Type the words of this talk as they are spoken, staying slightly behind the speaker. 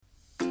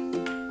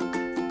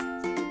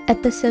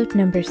Episode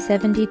number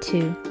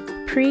 72,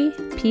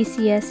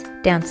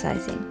 Pre-PCS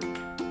Downsizing.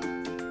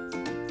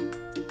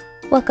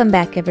 Welcome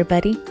back,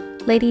 everybody.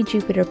 Lady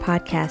Jupiter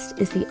Podcast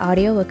is the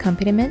audio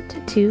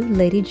accompaniment to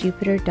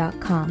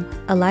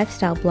LadyJupiter.com, a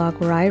lifestyle blog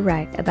where I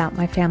write about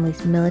my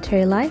family's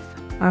military life,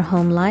 our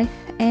home life,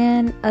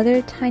 and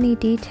other tiny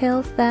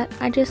details that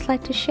I just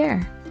like to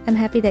share. I'm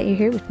happy that you're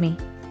here with me.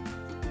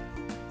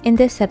 In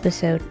this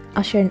episode,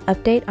 I'll share an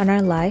update on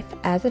our life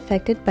as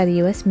affected by the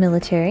U.S.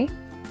 military,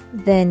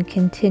 then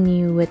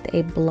continue with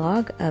a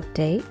blog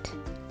update.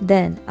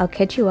 Then I'll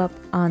catch you up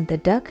on the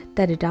duck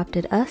that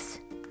adopted us,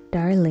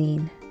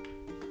 Darlene.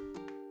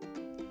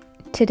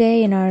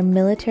 Today in our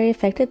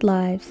military-affected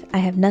lives, I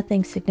have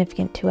nothing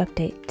significant to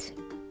update.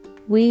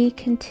 We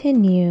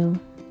continue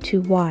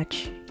to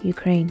watch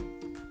Ukraine.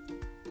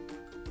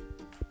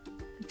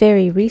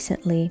 Very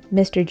recently,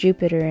 Mr.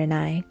 Jupiter and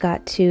I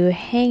got to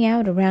hang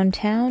out around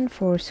town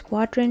for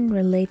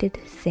squadron-related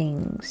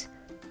things.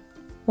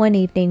 One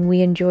evening,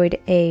 we enjoyed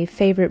a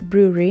favorite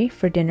brewery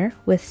for dinner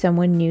with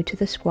someone new to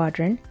the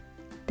squadron.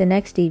 The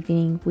next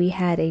evening, we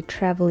had a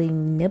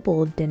traveling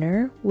nibble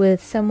dinner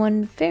with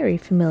someone very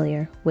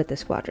familiar with the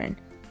squadron.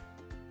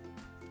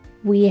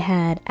 We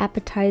had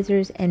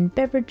appetizers and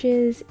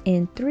beverages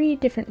in 3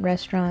 different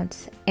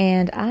restaurants,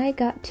 and I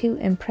got to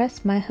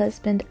impress my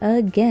husband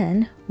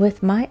again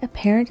with my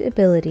apparent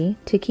ability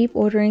to keep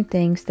ordering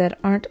things that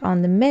aren't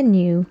on the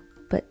menu,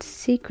 but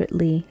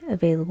secretly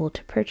available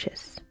to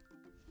purchase.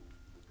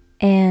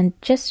 And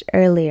just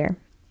earlier,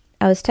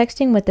 I was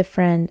texting with a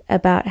friend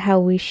about how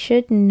we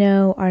should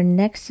know our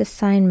next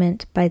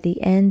assignment by the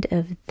end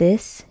of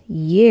this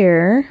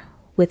year,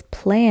 with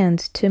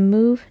plans to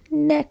move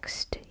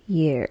next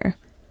year.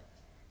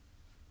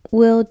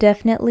 We'll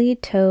definitely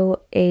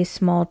tow a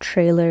small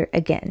trailer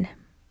again.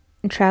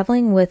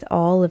 Traveling with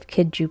all of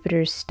Kid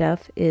Jupiter's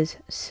stuff is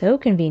so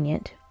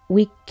convenient,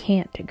 we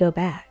can't go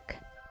back.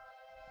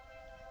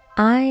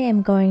 I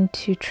am going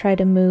to try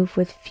to move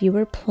with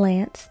fewer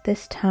plants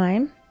this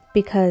time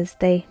because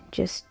they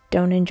just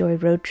don't enjoy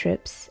road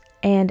trips.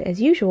 And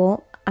as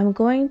usual, I'm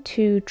going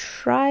to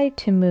try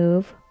to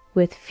move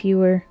with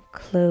fewer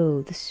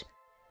clothes.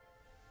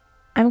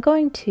 I'm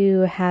going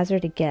to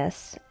hazard a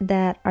guess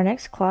that our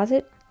next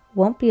closet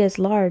won't be as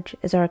large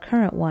as our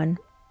current one,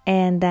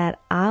 and that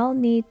I'll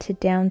need to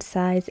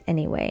downsize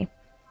anyway.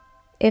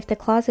 If the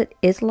closet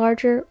is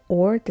larger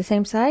or the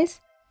same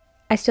size,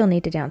 I still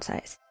need to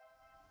downsize.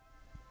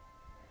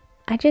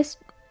 I just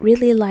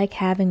really like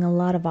having a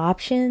lot of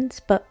options,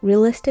 but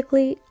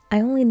realistically, I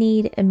only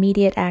need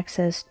immediate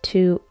access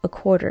to a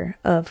quarter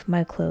of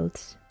my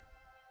clothes.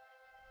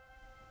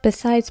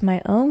 Besides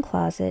my own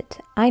closet,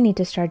 I need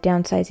to start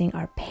downsizing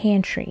our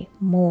pantry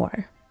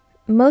more.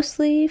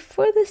 Mostly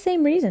for the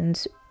same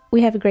reasons.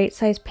 We have a great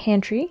sized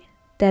pantry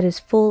that is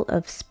full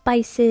of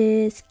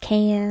spices,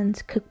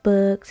 cans,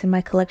 cookbooks, and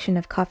my collection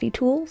of coffee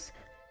tools.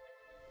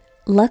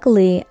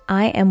 Luckily,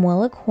 I am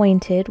well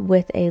acquainted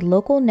with a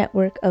local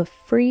network of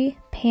free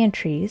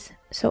pantries,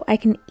 so I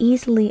can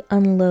easily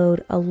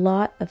unload a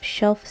lot of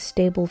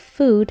shelf-stable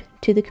food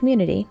to the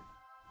community.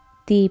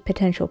 The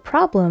potential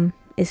problem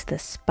is the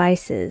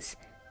spices.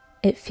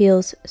 It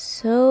feels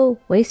so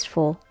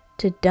wasteful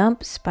to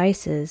dump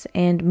spices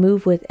and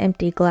move with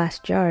empty glass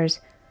jars,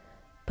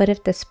 but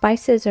if the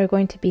spices are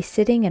going to be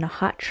sitting in a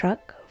hot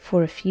truck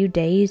for a few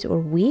days or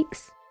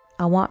weeks,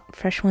 I want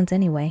fresh ones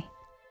anyway.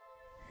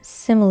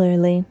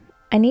 Similarly,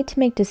 I need to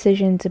make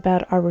decisions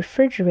about our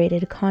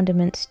refrigerated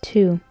condiments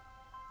too.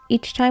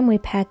 Each time we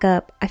pack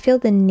up, I feel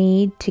the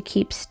need to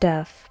keep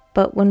stuff,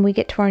 but when we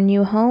get to our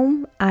new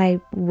home,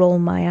 I roll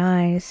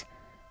my eyes.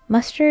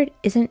 Mustard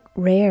isn't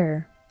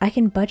rare. I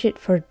can budget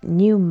for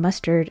new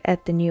mustard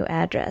at the new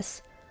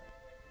address.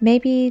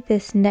 Maybe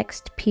this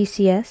next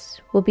PCS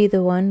will be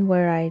the one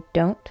where I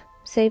don't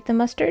save the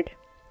mustard?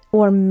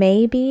 Or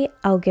maybe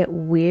I'll get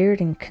weird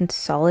and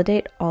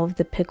consolidate all of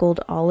the pickled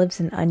olives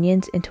and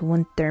onions into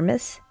one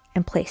thermos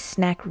and play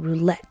snack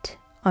roulette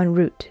en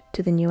route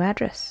to the new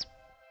address.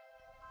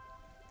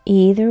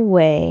 Either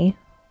way,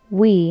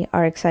 we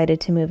are excited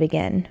to move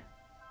again.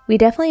 We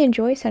definitely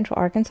enjoy Central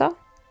Arkansas,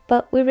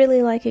 but we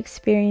really like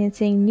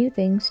experiencing new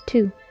things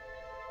too.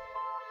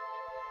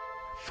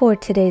 For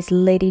today's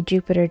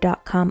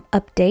LadyJupiter.com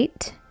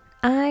update,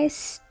 I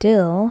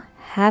still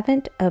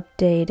haven't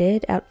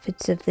updated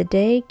Outfits of the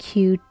Day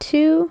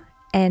Q2,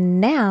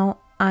 and now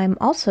I'm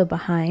also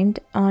behind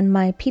on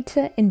my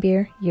Pizza and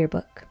Beer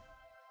yearbook.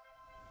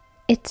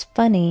 It's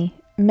funny,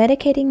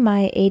 medicating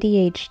my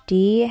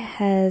ADHD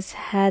has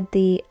had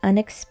the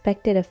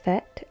unexpected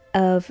effect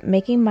of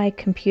making my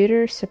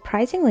computer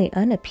surprisingly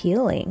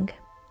unappealing.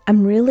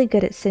 I'm really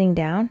good at sitting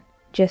down,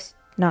 just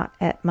not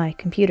at my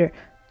computer.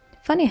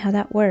 Funny how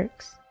that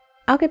works.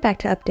 I'll get back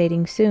to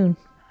updating soon,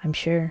 I'm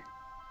sure.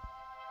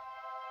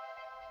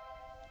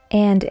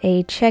 And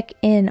a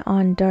check-in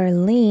on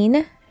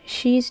Darlene.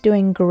 She's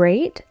doing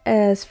great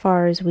as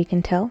far as we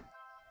can tell.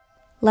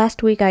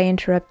 Last week I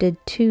interrupted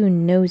 2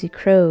 nosy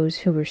crows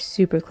who were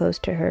super close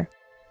to her.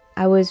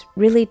 I was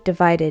really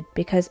divided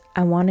because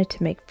I wanted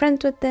to make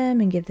friends with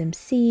them and give them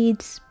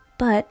seeds,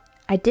 but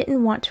I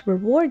didn't want to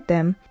reward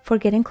them for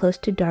getting close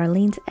to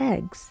Darlene's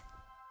eggs.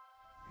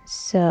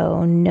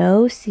 So,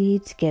 no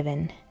seeds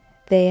given.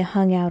 They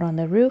hung out on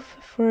the roof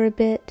for a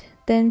bit,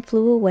 then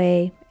flew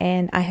away,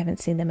 and I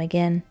haven't seen them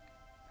again.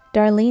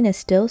 Darlene is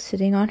still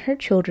sitting on her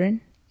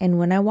children, and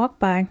when I walk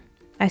by,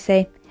 I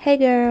say, "Hey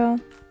girl."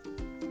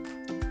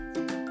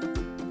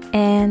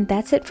 And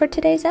that's it for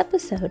today's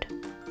episode.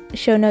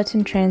 Show notes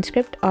and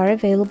transcript are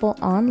available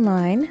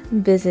online.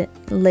 Visit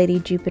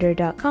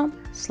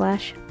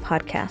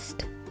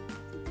ladyjupiter.com/podcast.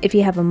 If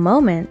you have a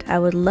moment, I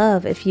would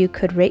love if you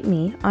could rate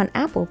me on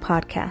Apple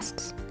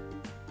Podcasts.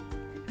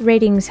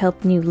 Ratings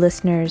help new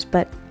listeners,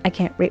 but I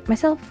can't rate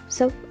myself,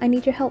 so I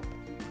need your help.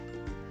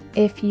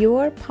 If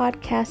your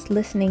podcast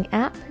listening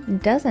app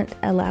doesn't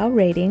allow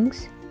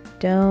ratings,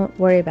 don't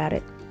worry about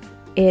it.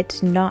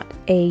 It's not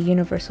a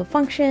universal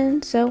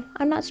function, so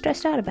I'm not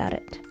stressed out about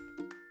it.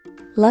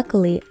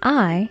 Luckily,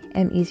 I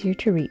am easier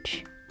to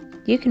reach.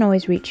 You can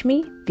always reach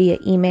me via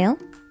email,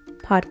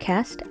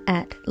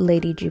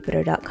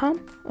 podcast@ladyjupiter.com,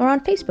 or on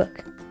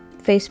Facebook,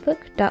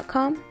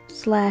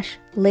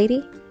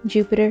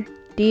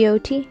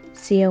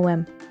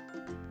 facebook.com/ladyjupiterdotcom.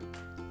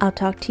 I'll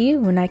talk to you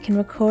when I can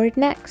record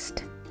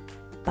next.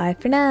 Bye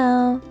for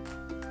now.